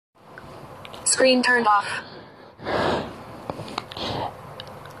Screen turned off.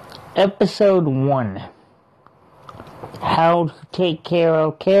 Episode 1. How to take care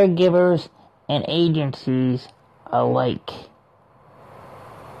of caregivers and agencies alike,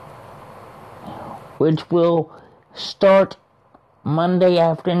 which will start Monday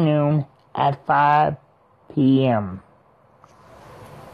afternoon at 5 p.m.